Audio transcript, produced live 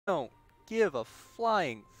don't give a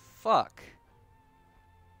flying fuck.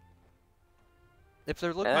 If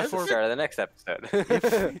they're looking And that's the for, start of the next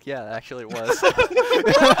episode. yeah, actually it was.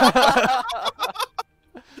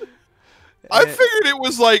 I figured it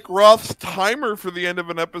was like Roth's timer for the end of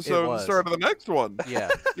an episode and the was. start of the next one. Yeah,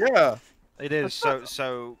 Yeah. It is.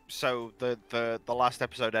 So the last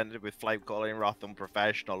episode ended with Flame calling Roth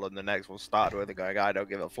unprofessional, and the next one started with it going, "I don't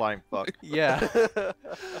give a flying fuck." yeah.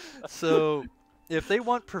 So, if they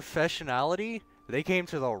want professionality, they came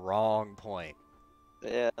to the wrong point.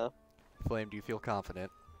 Yeah. Flame, do you feel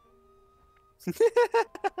confident?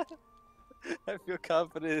 I feel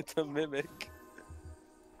confident to mimic.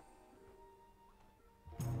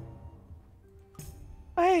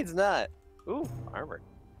 Hey, it's not. Ooh, armor.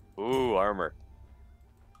 Ooh, armor.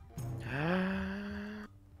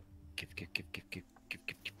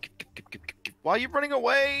 Why are you running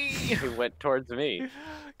away? He went towards me.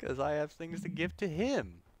 Because I have things to give to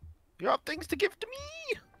him. You have things to give to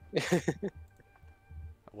me.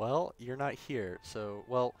 Well, you're not here, so...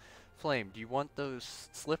 Well, Flame, do you want those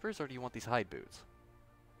slippers or do you want these hide boots?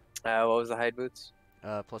 What was the hide boots?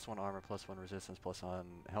 +1 armor, +1 resistance, +1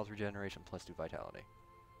 health regeneration, +2 vitality.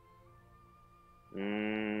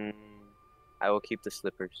 I will keep the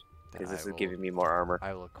slippers because this is giving me more armor.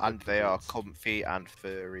 I will equip And the they are boots. comfy and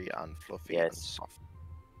furry and fluffy and Yes. soft.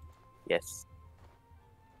 Yes.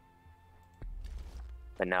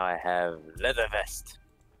 But now I have leather vest.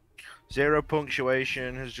 Zero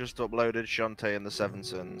Punctuation has just uploaded Shantae and the Seven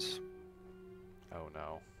Sins. Oh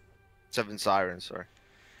no. Seven Sirens, sorry.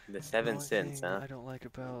 The seven Only sins, thing huh? I don't like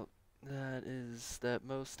about that is that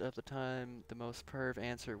most of the time the most perv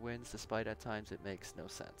answer wins, despite at times it makes no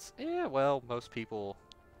sense. Yeah, well, most people.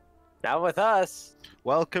 Not with us.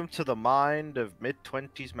 Welcome to the mind of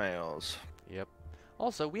mid-20s males. Yep.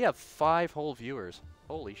 Also, we have 5 whole viewers.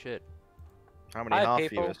 Holy shit. How many Hi, half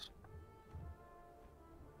people. viewers?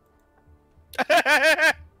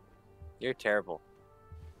 You're terrible.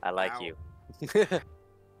 I like Ow. you.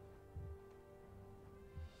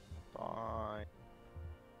 Bye.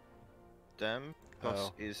 Them.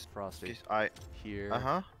 Oh, Is Frosty. I. Here.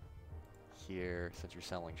 Uh-huh. Here, since you're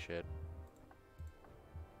selling shit.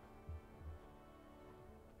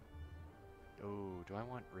 Oh, do I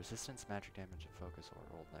want resistance, magic damage, and focus,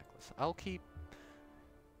 or old necklace? I'll keep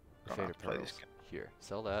the Don't Faded have to play this Pearls. Here,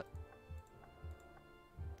 sell that.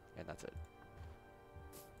 And that's it.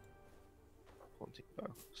 Haunting bow.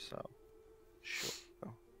 Sell. Short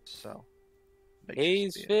bow. Sell.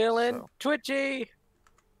 He's Spear, feeling sell. twitchy.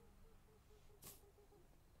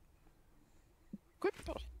 Good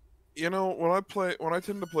boy. You know, when I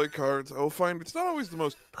tend to play cards, I'll find it's not always the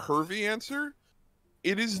most pervy answer.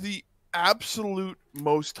 It is the absolute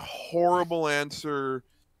most horrible answer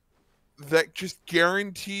that just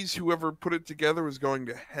guarantees whoever put it together is going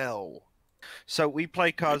to hell. So we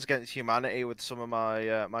play Cards Against Humanity with some of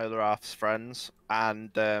my my other half's friends,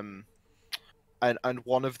 and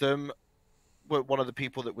one of them, one of the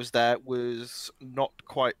people that was there, was not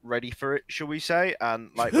quite ready for it, shall we say? And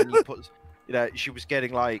like when you put, you know, she was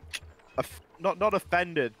getting like, not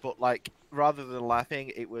offended, but like rather than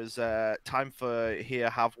laughing, it was time for here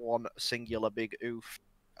have one singular big oof,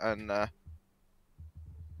 and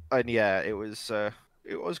yeah, it was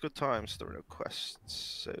good times. There were no quests,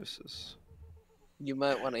 services. You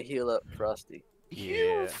might want to heal up, Frosty.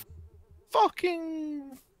 You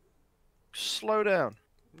fucking slow down.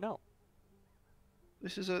 No.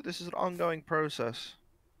 This is an ongoing process.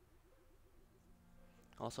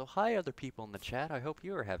 Also, hi other people in the chat. I hope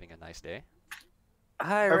you are having a nice day.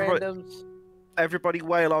 Hi, Everybody- randoms. Everybody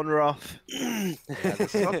wail on Roth. Yeah, this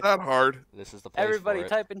It's is, not that hard. this is the place Everybody for it.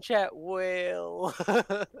 type in chat, whale.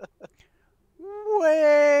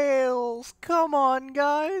 Whales! Come on,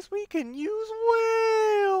 guys, we can use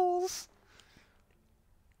whales.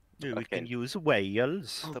 We Okay. can use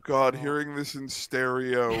whales. Oh The god, pro- hearing this in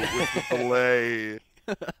stereo with the delay.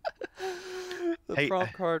 The Hey,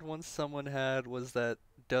 prompt card once someone had was that,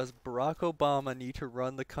 does Barack Obama need to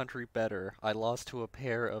run the country better? I lost to a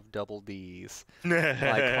pair of double Ds. My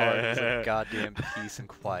card is a goddamn peace and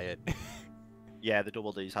quiet. Yeah, the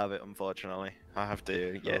double Ds have it, unfortunately. I have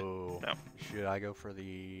to, yeah. Oh, no. Should I go for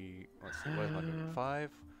the, let's see, what am I doing?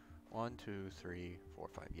 5? 1, 2, 3, 4,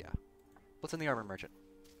 5, yeah. What's in the armor merchant?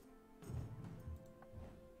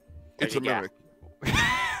 It's a you go. mimic.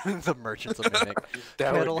 The merchant's a mimic.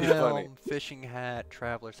 That Kettle would be helm, funny. fishing hat,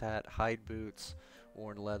 traveler's hat, hide boots,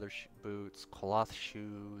 worn leather boots, cloth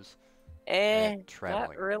shoes. Not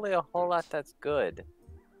traveling really a whole lot boots. that's good.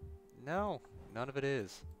 No, none of it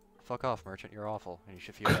is. Fuck off, merchant. You're awful, and you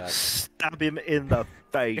should feel bad. Stab him in the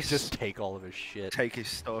face. Just take all of his shit. take his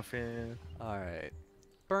stuff in. All right.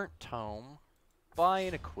 burnt tome, buy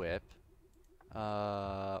and equip.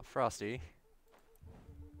 Frosty,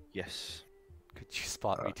 Yes. could you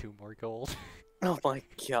spot me 2 more gold? Oh my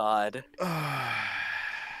god.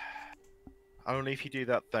 Only if you do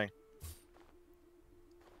that thing.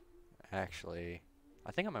 Actually,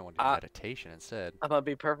 I think I might want to do meditation instead. I'm gonna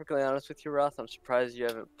be perfectly honest with you, Roth. I'm surprised you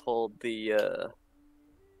haven't pulled the.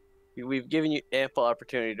 We've given you ample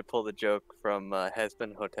opportunity to pull the joke from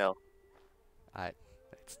Husband Hotel.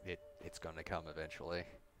 It's gonna come eventually.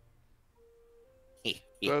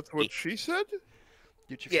 That's what she said?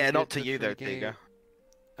 Did you Yeah, forget not to the you though, free game?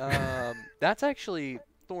 Tiga. That's actually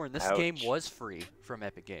Thorn. This game Ouch. was free from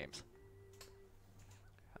Epic Games.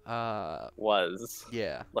 Was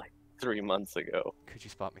Yeah. like 3 months ago. Could you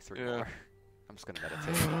spot me 3 Yeah. more? I'm just gonna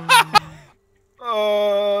meditate.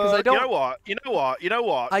 I don't- You know what? You know what? You know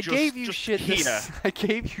what? I Just- gave you just shit. here. I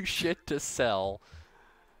gave you shit to sell.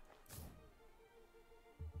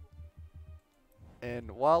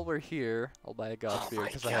 And while we're here, I'll buy a God's beer my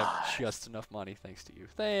because I have God. just enough money thanks to you.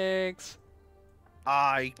 Thanks.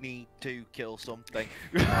 I need to kill something.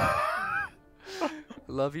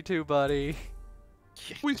 Love you too, buddy.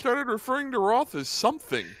 We started referring to Roth as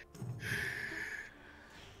something.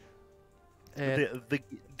 And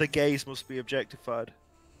the gays must be objectified.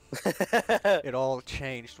 it all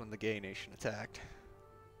changed when the gay nation attacked.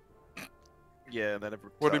 Yeah, and then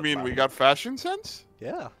everyone What do you mean? We got fashion sense?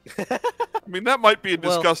 Yeah. I mean, that might be a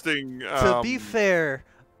Well, disgusting. To be fair,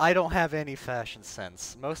 I don't have any fashion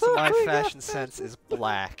sense. Most of my fashion sense is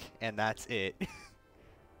black, and that's it.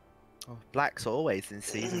 Oh, black's always in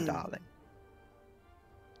season, darling.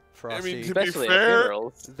 Frosty, to be Especially at fair,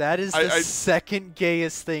 funerals. that is the I- second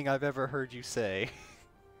gayest thing I've ever heard you say.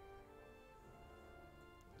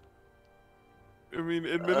 I mean,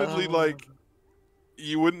 admittedly, like,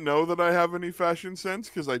 you wouldn't know that I have any fashion sense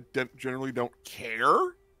because I generally don't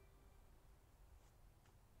care.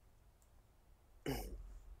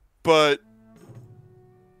 But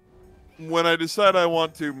when I decide I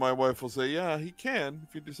want to, my wife will say, "Yeah, he can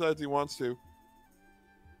if he decides he wants to."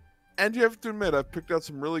 And you have to admit, I've picked out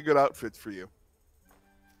some really good outfits for you.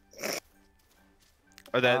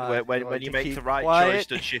 And then I'm when going you to make keep the right quiet. choice,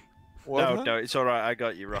 does she? What? No, it's all right. I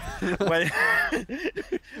got you wrong.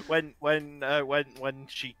 When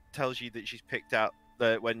she tells you that she's picked out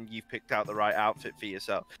when you've picked out the right outfit for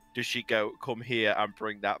yourself, does she go, "Come here and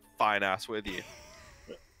bring that fine ass with you"?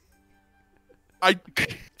 I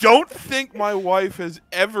don't think my wife has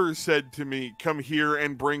ever said to me, "Come here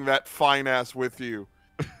and bring that fine ass with you."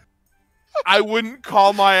 I wouldn't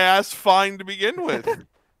call my ass fine to begin with.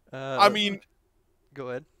 I mean, go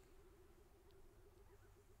ahead.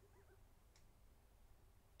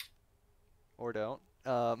 Or don't.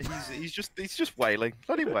 He's just wailing.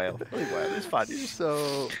 Let him wail. Let him wail. It's fine.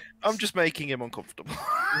 So I'm just making him uncomfortable.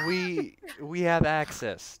 we have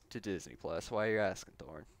access to Disney Plus. Why are you asking,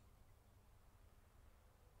 Thorn?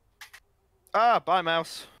 Bye,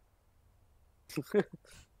 mouse.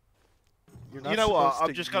 You're not You know what?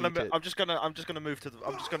 supposed to mute it. I'm just gonna move to the.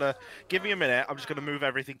 I'm just gonna give me a minute. I'm just gonna move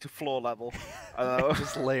everything to floor level.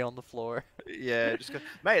 Just lay on the floor. Yeah,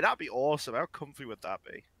 mate, that'd be awesome. How comfy would that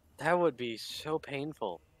be? That would be so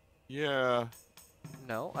painful. yeah.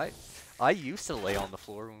 No, I used to lay on the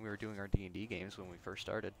floor when we were doing our D&D games when we first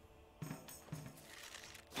started.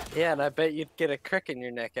 Yeah, and I bet you'd get a crick in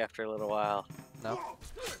your neck after a little while. No.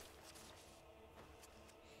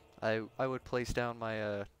 I would place down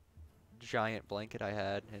my giant blanket I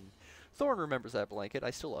had, and Thorn remembers that blanket.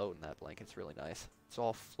 I still own that blanket. It's really nice. It's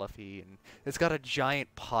all fluffy, and it's got a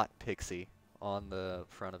giant pot pixie on the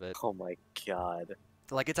front of it. Oh my god.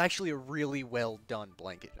 Like, it's actually a really well done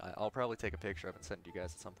blanket. I'll probably take a picture of it and send it to you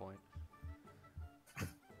guys at some point.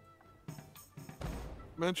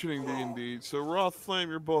 Mentioning D&D, so Roth, Flame,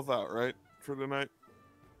 you're both out, right, for tonight?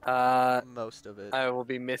 Most of it. I will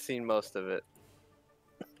be missing most of it.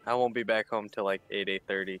 I won't be back home till like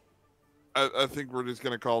 8:30. I think we're just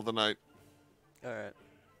gonna call it the night. Alright.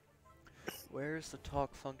 Where's the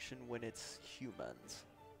talk function when it's humans?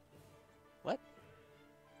 What?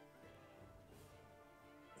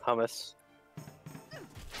 Hummus.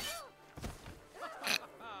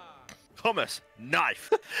 Hummus,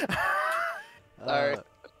 knife, Alright.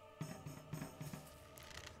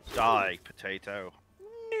 die, potato.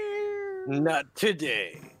 Not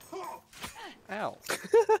today. Ow.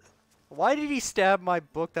 Why did he stab my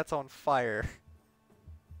book that's on fire?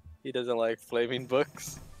 He doesn't like flaming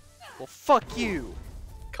books. Well, fuck you!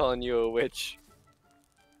 Calling you a witch.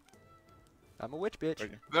 I'm a witch bitch.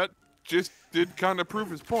 Okay. That just did kind of prove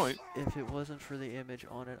his point. If it wasn't for the image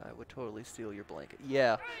on it, I would totally steal your blanket.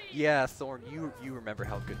 Yeah, yeah, Thorn, you remember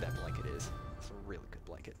how good that blanket is. It's a really good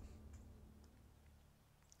blanket.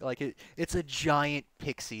 Like, it's a giant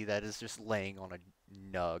pixie that is just laying on a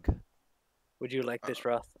nug. Would you like this,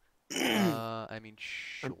 Roth? I mean,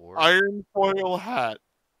 sure. Iron foil hat.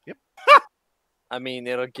 I mean,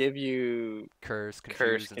 it'll give you Curse,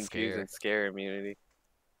 curse, confuse, and confuse, scare. and scare immunity.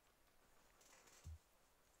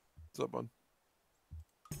 What's up, bud?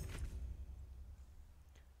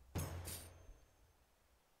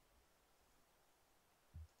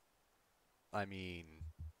 I mean,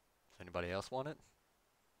 does anybody else want it?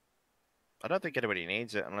 I don't think anybody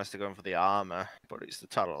needs it unless they're going for the armor, but it's the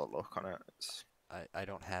total look on it. It's... I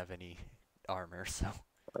don't have any armor, so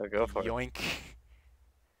I'll go for it. yoink.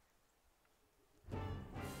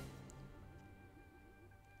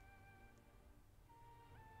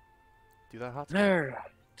 Do that hot spring. Alright.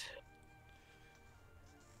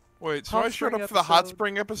 Wait, so Hot I showed spring up for the hot episode.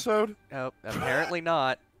 spring episode? Nope, apparently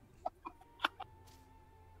not.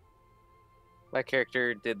 My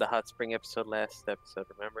character did the hot spring episode last episode,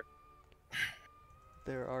 remember?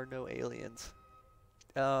 There are no aliens.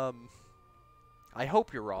 I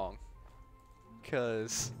hope you're wrong.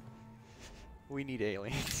 Because we need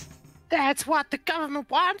aliens. That's what the government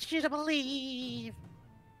wants you to believe.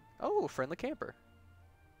 Oh, friendly camper.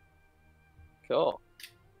 Cool.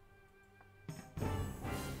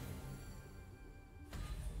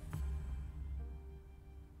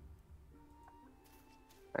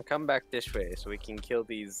 Now come back this way so we can kill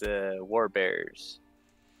these war bears.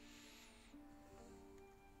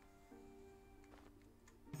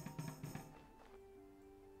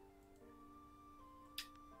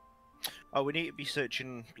 Oh, we need to be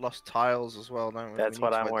searching lost tiles as well, don't we? That's We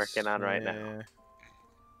what need I'm to working on right now.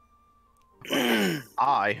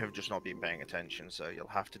 I have just not been paying attention, so you'll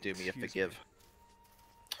have to do me a Excuse me. forgive.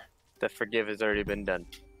 The forgive has already been done.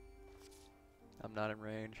 I'm not in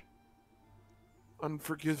range.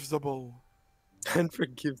 Unforgivable.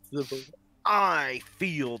 Unforgivable. I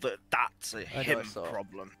feel that that's a I know I him saw.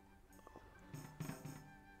 problem.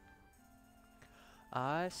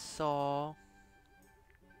 I saw.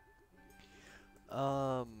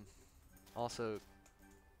 Also.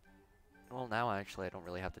 Well, now actually, I don't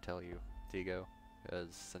really have to tell you, Digo,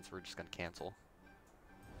 because since we're just gonna cancel.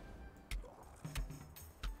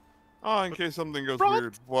 Oh, in case something goes Rot.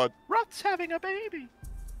 weird. What? Rot's having a baby.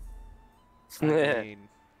 I mean,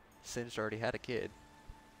 Singed already had a kid.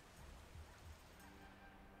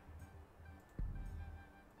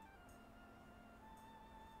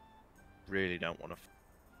 Really don't want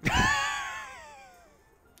to.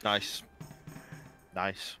 Nice.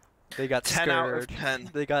 Nice. They got 10 scared. out of 10.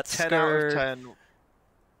 They got 10 scared. out of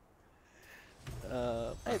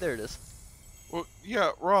 10. Hey, there it is. Well,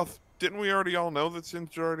 yeah, Roth. Didn't we already all know that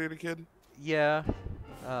Sin's already had a kid? Yeah,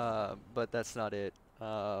 but that's not it.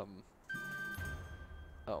 Oh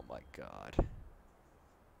my god.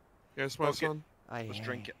 Yes, my Okay. son. Let's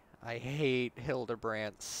drink it. I hate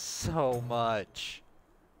Hildebrandt so much.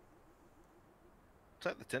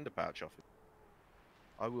 Take the tinder pouch off him.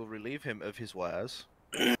 I will relieve him of his wares.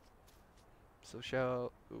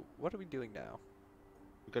 So what are we doing now?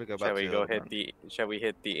 We've got to go back Shall to we the go other hit man. the? Shall we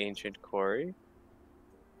hit the ancient quarry,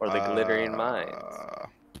 or the glittering mines?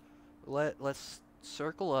 Let's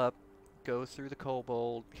circle up, go through the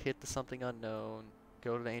kobold, hit the something unknown,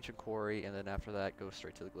 go to the ancient quarry, and then after that go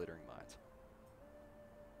straight to the glittering mines.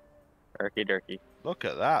 Erky durky. Look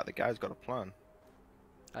at that. The guy's got a plan.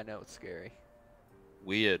 I know it's scary.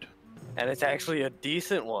 Weird. And it's actually a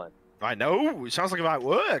decent one. I know. It sounds like it might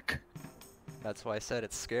work. That's why I said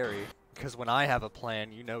it's scary. Because when I have a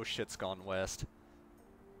plan, you know shit's gone west.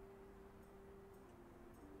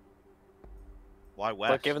 Why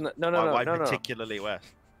west? But given the no Why particularly west?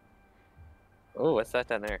 Oh, what's that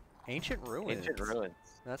down there? Ancient ruins. Ancient ruins.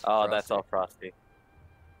 That's Oh, that's frosty. all frosty.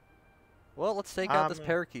 Well, let's take out this Um,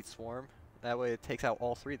 parakeet swarm. That way it takes out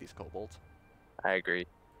all three of these kobolds. I agree.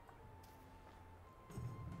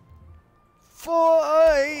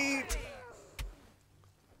 Fight!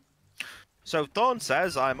 So Thorn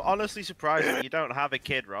says, "I'm honestly surprised that you don't have a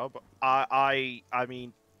kid, Rob. I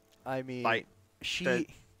mean, I mean, like, she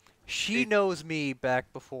it- knows me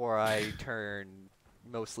back before I turned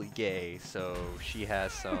mostly gay, so she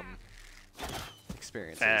has some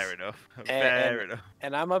experiences. fair enough. Fair enough.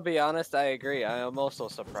 And I'm gonna be honest, I agree. I am also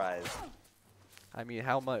surprised. I mean,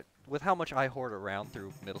 with how much I hoard around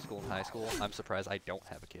through middle school and high school, I'm surprised I don't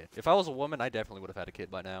have a kid. If I was a woman, I definitely would have had a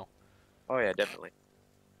kid by now. Oh yeah, definitely.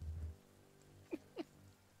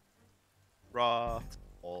 Rot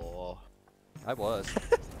or I was.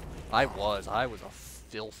 I was a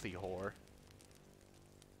filthy whore.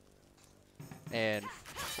 And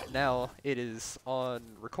now it is on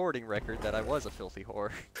recording record that I was a filthy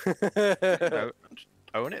whore.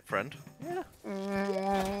 Own it, friend. Yeah.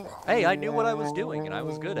 Hey, I knew what I was doing, and I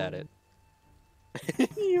was good at it.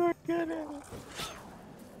 You were good at it.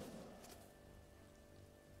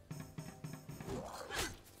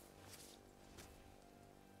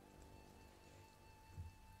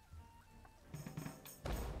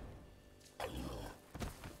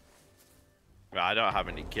 I don't have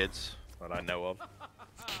any kids that I know of.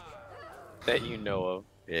 That you know of.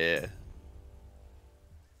 Yeah.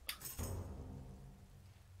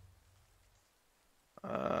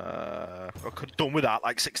 I could have done with that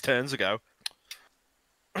like 6 turns ago.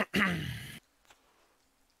 I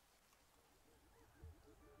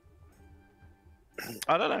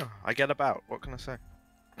don't know. I get about. What can I say?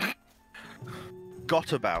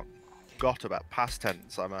 Got about. Got about. Past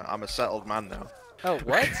tense. I'm a settled man now. Oh,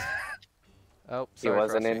 what? Oh, He sorry,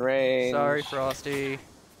 wasn't Frosty. in range. Sorry, Frosty.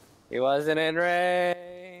 He wasn't in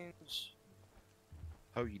range.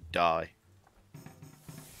 Oh, you die.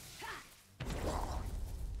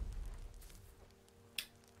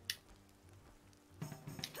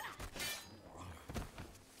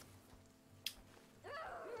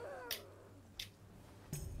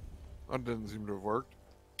 That didn't seem to have worked.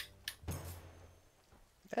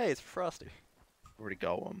 Hey, it's Frosty. Already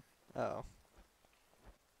got one. Oh.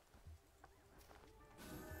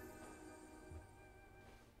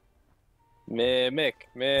 Mimic,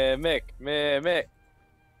 mimic, mimic.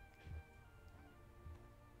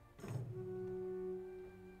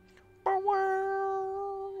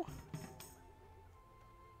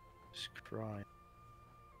 Just crying.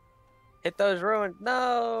 Hit those ruins.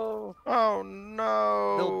 No. Oh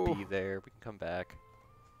no! They'll be there. We can come back.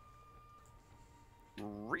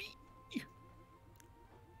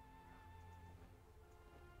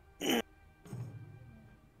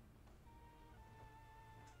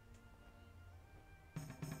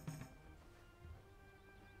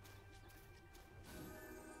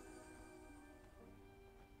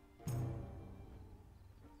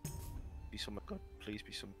 Be something good. Please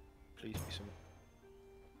be some. Please be some.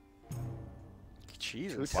 Two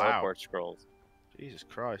Jesus. Wow. teleport scrolls. Jesus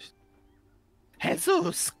Christ.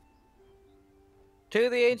 Jesus! To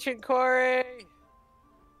the ancient quarry.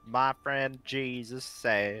 My friend Jesus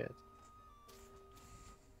said.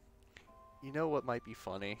 You know what might be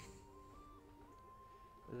funny?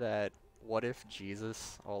 That what if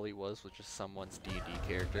Jesus, all he was just someone's D&D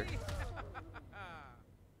character?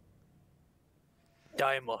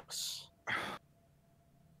 Dimos.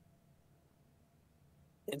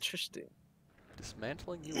 Interesting.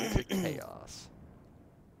 Dismantling you into chaos.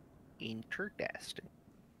 Interesting.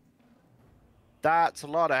 That's a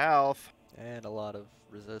lot of health. And a lot of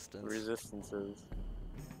resistance. Resistances.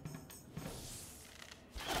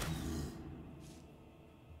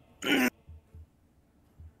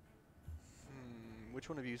 Which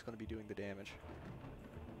one of you is going to be doing the damage?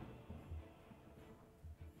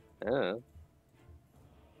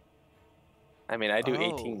 I mean, I do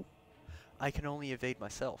 18. I can only evade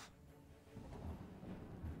myself.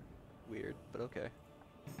 Weird, but okay.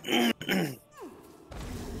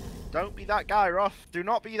 Don't be that guy, Ruff. Do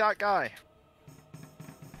not be that guy.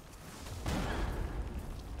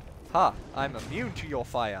 Ha! I'm immune to your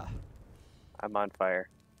fire. I'm on fire.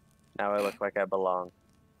 Now I look like I belong.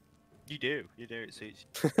 You do. You do. It suits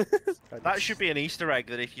you. That should be an Easter egg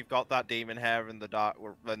that if you've got that demon hair and the dark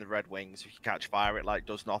and the red wings, if you catch fire, it like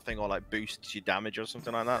does nothing or like boosts your damage or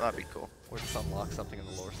something like that. That'd be cool. Or just unlock something in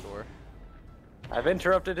the lore store. I've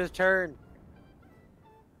interrupted his turn.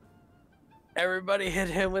 Everybody hit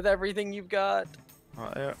him with everything you've got.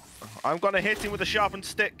 Yeah. I'm gonna hit him with a sharpened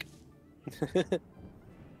stick. Too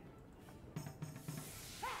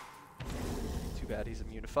bad he's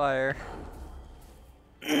immune to fire.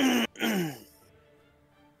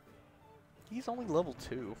 He's only level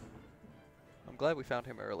 2. I'm glad we found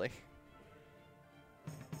him early.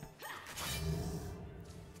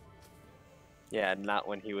 Yeah, not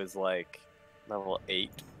when he was like level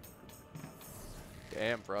 8.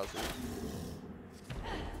 Damn, Frosty.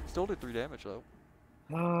 Still did 3 damage though.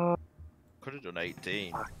 Could have done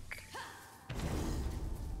 18. Fuck.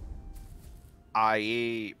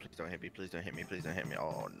 IE. Please don't hit me. Please don't hit me. Please don't hit me.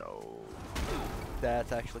 Oh no.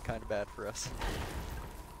 That's actually kind of bad for us.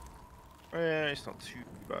 Yeah, it's not too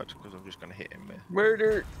bad because I'm just gonna hit him with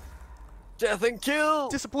Murder! Death and kill!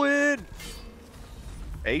 Discipline!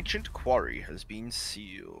 Ancient Quarry has been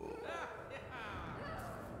sealed.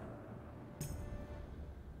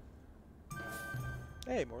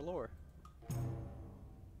 Hey, more lore.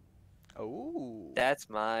 Oh. That's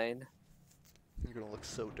mine. You're gonna look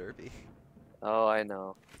so derpy. Oh, I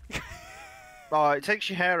know. Oh, it takes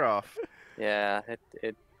your hair off. Yeah,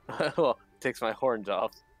 it well, it takes my horns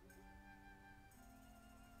off.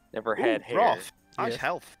 Never had Ooh, hair. broth. Nice Yes.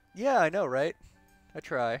 health. Yeah, I know, right? I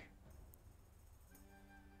try.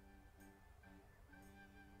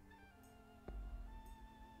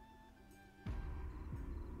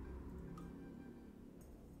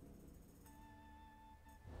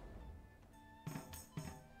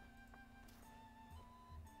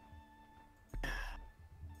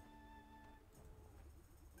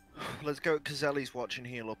 Let's go. Cazelli's watching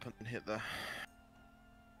heal up and hit the.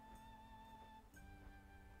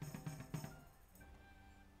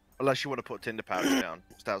 Unless you want to put tinder pouch down,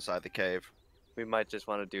 just outside the cave. We might just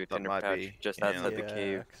want to do a That tinder might pouch be- just yeah. outside the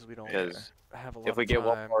cave. because we don't Because have a lot if we of get time.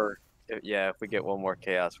 one more, if we get one more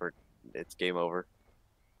chaos, it's game over.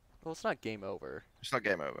 Well, it's not game over. It's not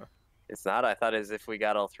game over. It's not. I thought as if we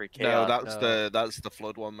got all 3 No, chaos. that's the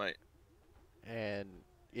flood one, mate. And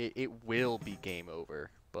it will be game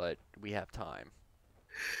over, but we have time.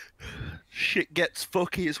 Shit gets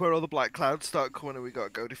fucky. It's where all the black clouds start coming, and we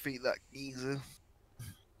gotta go defeat that geezer.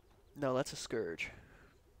 No, that's a scourge.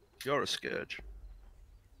 You're a scourge.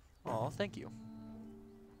 Aw, thank you.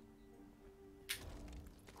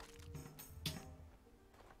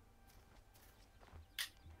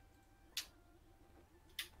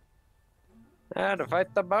 Ah, to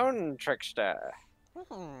fight the bone trickster.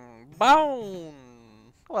 Bone!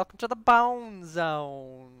 Welcome to the Bone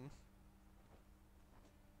Zone.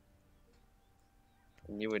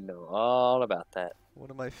 And you would know all about that. One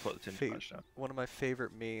of my Put the tinder pouch down. one of my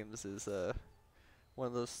favorite memes is one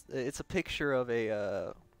of those. It's a picture of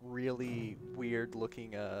a really weird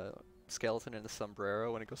looking skeleton in a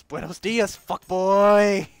sombrero, and it goes "Buenos dias,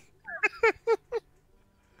 fuckboy."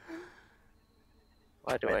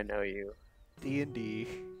 Why do I know you? D&D.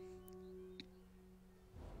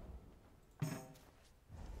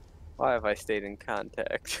 Why have I stayed in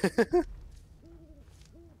contact?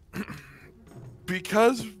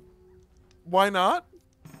 Because why not?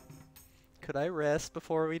 Could I rest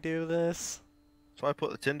before we do this? So I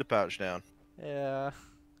put the tinder pouch down. Yeah.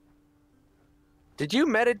 Did you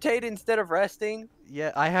meditate instead of resting?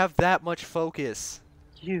 Yeah, I have that much focus.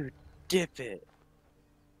 You dip it.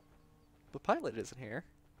 The pilot isn't here.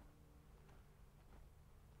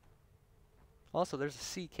 Also, there's a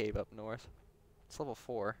sea cave up north. It's level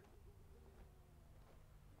 4.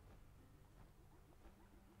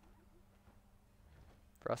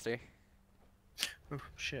 Frosty. Oh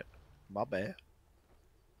shit. My bad.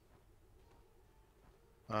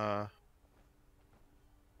 I'm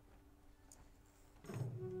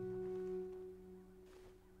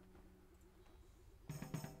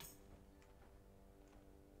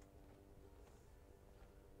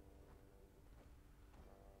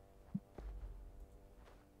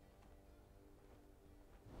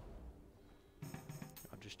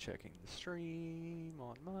just checking the stream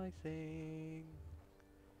on my thing.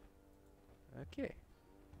 Okay.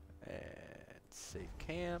 And save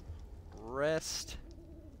camp. Rest.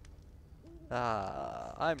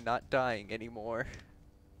 Ah, I'm not dying anymore.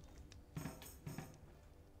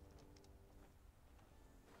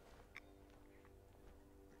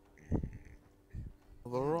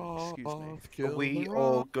 Excuse me. Are we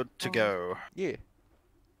all good to go? Yeah.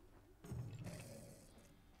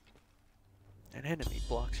 An enemy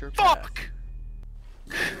blocks your path. Fuck!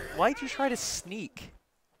 Why'd you try to sneak?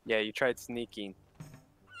 Yeah, you tried sneaking.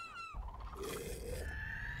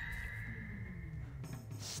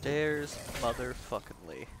 Stairs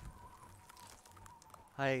motherfuckingly.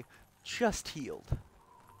 I just healed.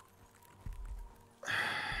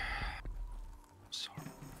 Sorry.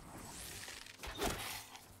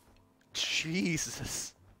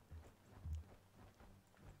 Jesus.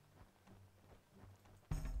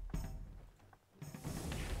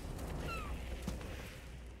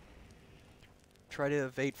 Try to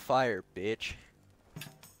evade fire, bitch.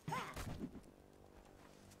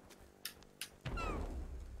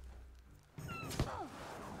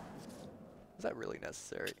 Is that really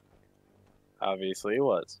necessary? Obviously it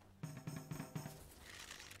was.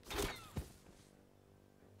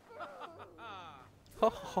 Ho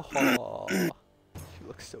ho ho. She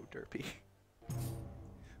looks so derpy.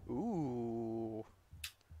 Ooh.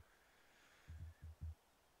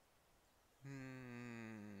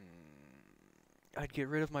 I'd get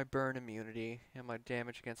rid of my burn immunity and my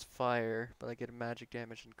damage against fire, but I get a magic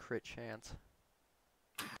damage and crit chance.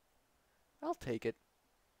 I'll take it.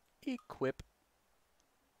 Equip.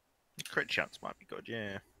 Crit chance might be good,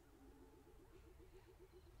 yeah.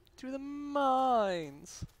 To the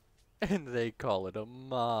mines! And they call it a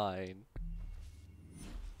mine.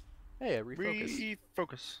 Hey, I refocused.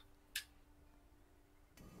 Refocus.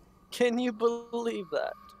 Can you believe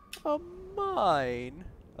that? A mine.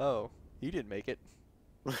 Oh, he didn't make it.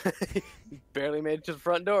 He barely made it to the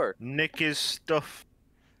front door. Nick his stuff.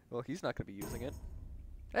 Well, he's not gonna be using it.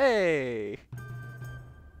 Hey.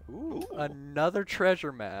 Ooh, Ooh. another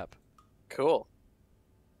treasure map. Cool.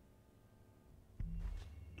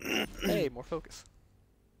 Hey, more focus.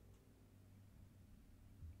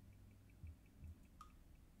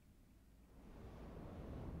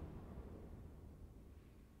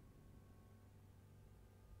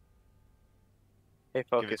 Hey, Give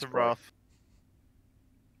focus. it to boy. Roth.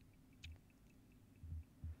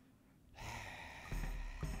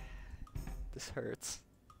 This hurts.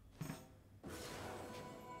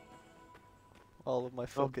 All of my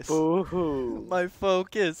focus. Oh, boo-hoo. My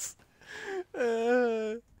focus.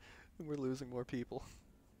 We're losing more people.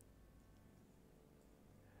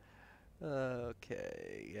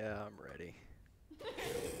 Okay, yeah, I'm ready.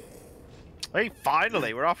 Hey,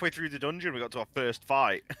 finally, we're halfway through the dungeon. We got to our first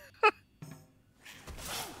fight.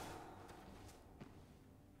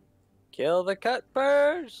 Kill the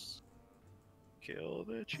cutpurse. Kill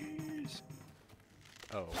the cheese.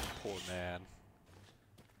 Oh, poor man.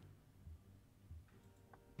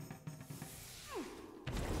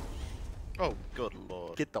 Oh, good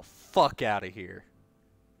lord. Get the fuck out of here.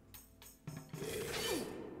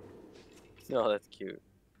 Oh, that's cute.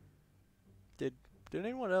 Did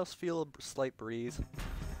anyone else feel a slight breeze?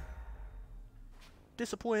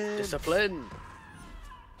 Discipline. Discipline.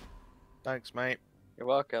 Thanks, mate. You're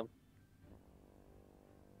welcome.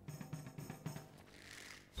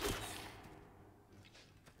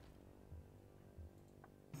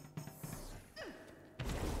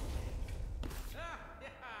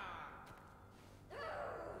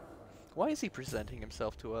 Why is he presenting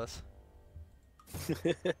himself to us?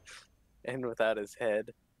 And without his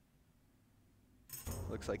head.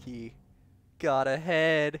 Looks like he got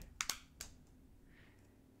ahead.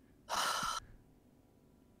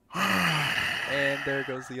 And there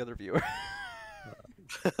goes the other viewer.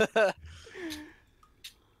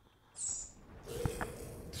 It's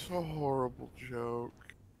a horrible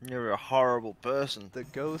joke. You're a horrible person. The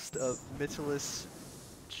ghost of Mitchellus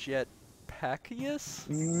Jetpackius?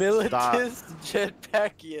 Militus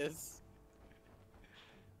Jetpackius.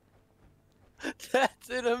 That's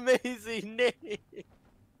an amazing name.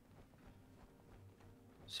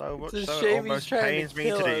 So much It's a so it shame he's almost trying to pains me to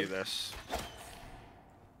kill do us. this.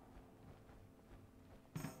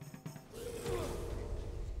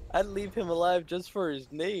 I'd leave him alive just for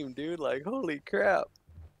his name, dude. Like, holy crap.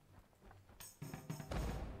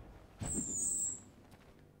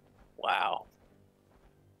 Wow.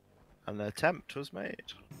 An attempt was made.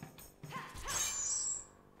 God,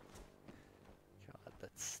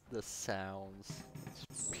 that's the sounds.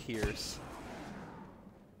 It's pierce.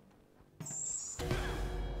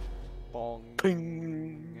 Bong.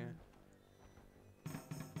 Ping.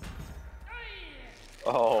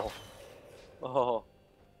 Oh. Oh.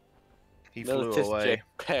 He flew Militus away.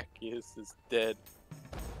 Jetpackius is dead.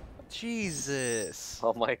 Jesus.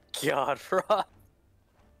 Oh my god, Rob.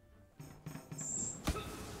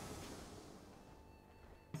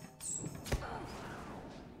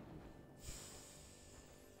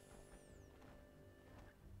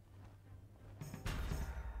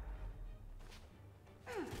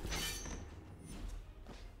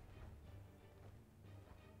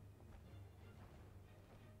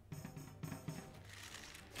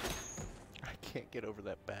 I can't get over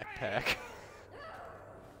that backpack.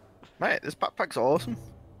 Mate, this backpack's awesome.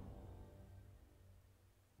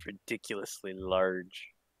 Ridiculously large.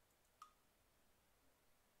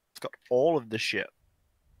 It's got all of the shit.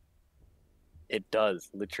 It does,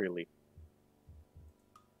 literally.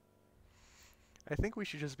 I think we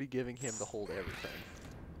should just be giving him to hold everything.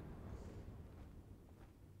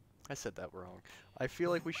 I said that wrong. I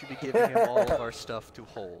feel like we should be giving him all of our stuff to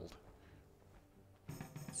hold.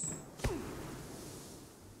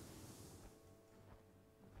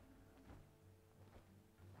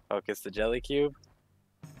 Focus the jelly cube.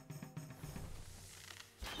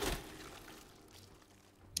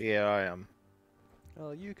 Yeah, I am.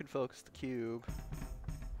 Well, you can focus the cube.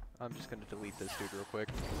 I'm just gonna delete this dude real quick.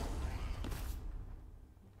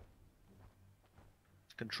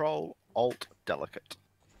 Control, Alt, Delicate.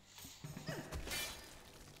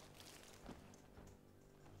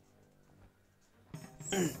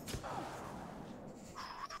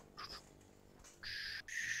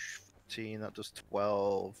 That does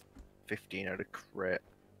 12, 15 out of crit.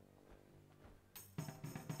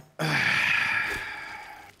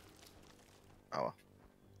 Oh.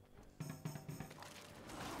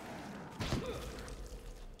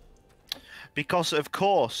 Because of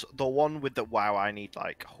course the one with the wow, I need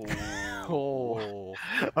like Oh.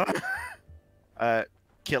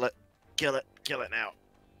 kill it, kill it now.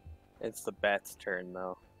 It's the bat's turn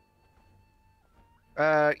though.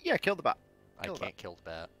 Yeah, kill the bat. I Kill the can't kill the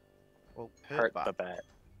bat. Well, Hurt the bat.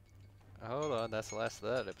 Hold on, that's the last of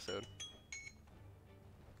that episode.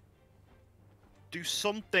 Do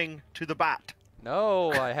something to the bat.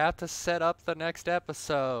 No, I have to set up the next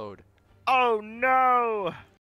episode. Oh no!